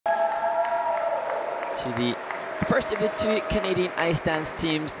to the first of the two Canadian ice dance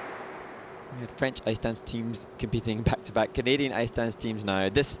teams. We had French ice dance teams competing back-to-back. Canadian ice dance teams now.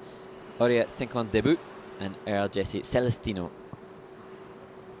 This Aurea CINCON-DEBOUT and Earl Jesse CELESTINO.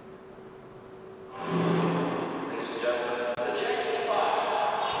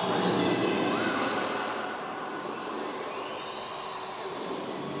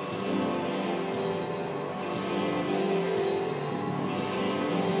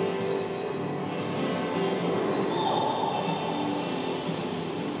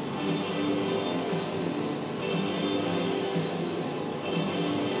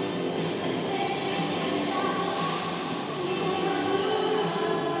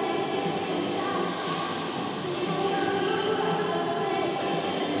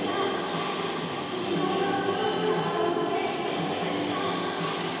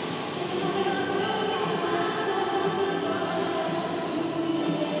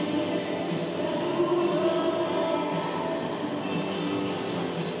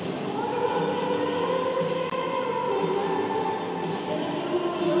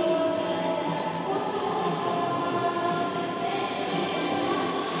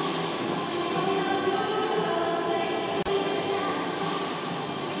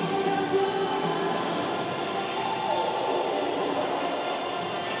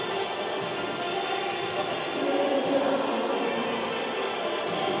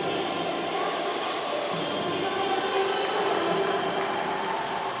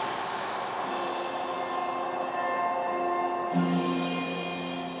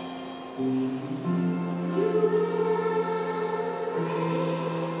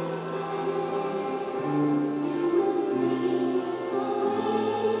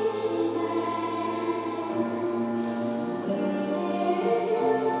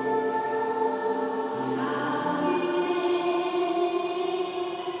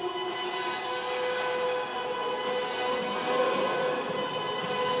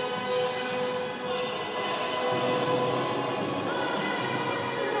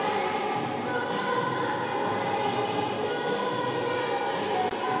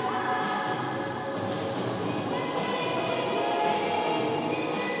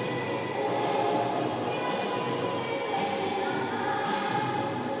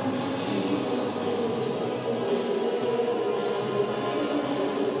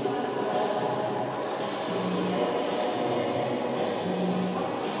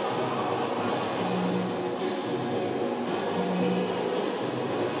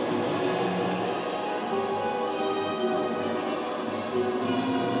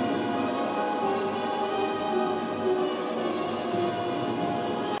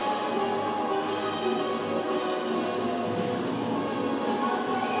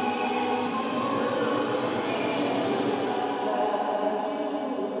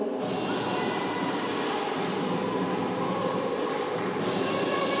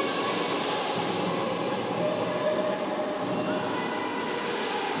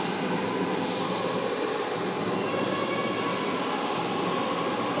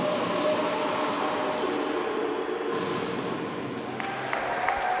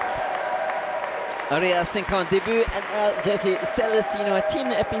 Aurea CINCON-DEBOUT and Earl Jesse CELESTINO, a team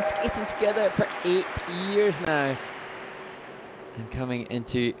that have been skating together for 8 years now. And coming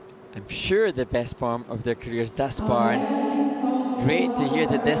into, I'm sure, the best form of their careers thus far. And great to hear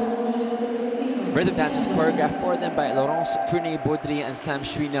that this rhythm dance was choreographed for them by Laurence Fournier-Baudry and Sam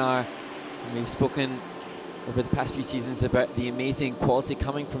Chouinard. And we've spoken over the past few seasons about the amazing quality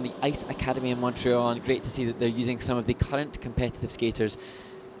coming from the Ice Academy in Montreal, and great to see that they're using some of the current competitive skaters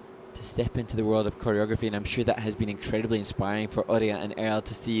to step into the world of choreography, and I'm sure that has been incredibly inspiring for Aurea and Earl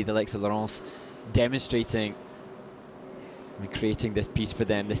to see the likes of Laurence demonstrating and creating this piece for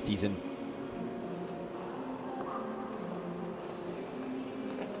them this season.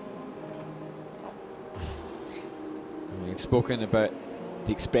 And we've spoken about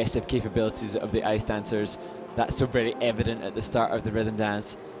the expressive capabilities of the ice dancers. That's so very evident at the start of the rhythm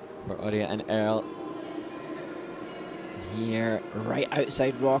dance for Aurea and Earl. Here, right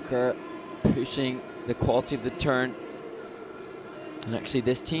outside rocker, pushing the quality of the turn. And actually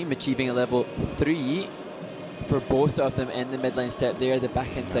this team achieving a level 3 for both of them in the midline step there, the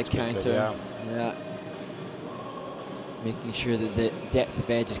back inside counter. Yeah. Making sure that the depth of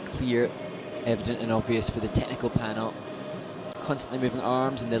edge is clear, evident and obvious for the technical panel. Constantly moving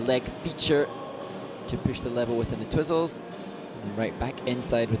arms and the leg feature to push the level within the twizzles. And right back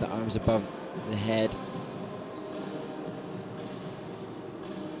inside with the arms above the head.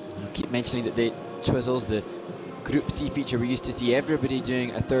 Keep mentioning that the twizzles, the Group C feature, we used to see everybody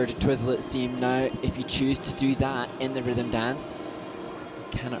doing a third twizzle, it seemed. Now, if you choose to do that in the rhythm dance,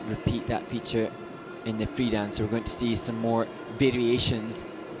 you cannot repeat that feature in the free dance. So we're going to see some more variations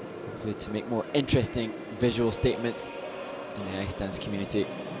to make more interesting visual statements in the ice dance community.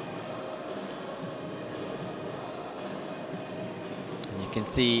 And you can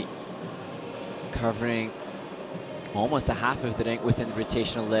see covering almost a half of the rink within the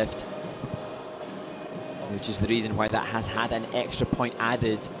rotational lift, which is the reason why that has had an extra point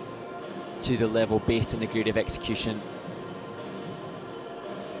added to the level based on the grade of execution.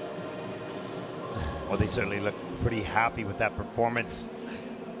 Well, they certainly look pretty happy with that performance,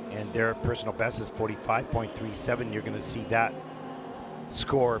 and their personal best is 45.37. You're going to see that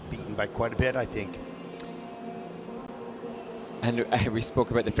score beaten by quite a bit, I think. And we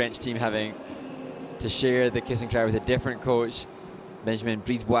spoke about the French team having to share the kiss and cry with a different coach, Benjamin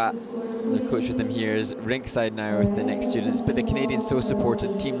Brisebois. The coach with them here is rinkside now with the next students, but the Canadians so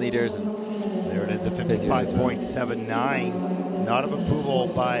supported, team leaders. And there it is, a 55.79 nod of approval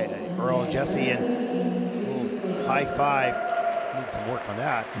by Earl, Jesse, and high five. Need some work on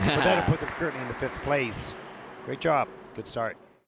that. But that'll put them currently in the 5th place. Great job, good start.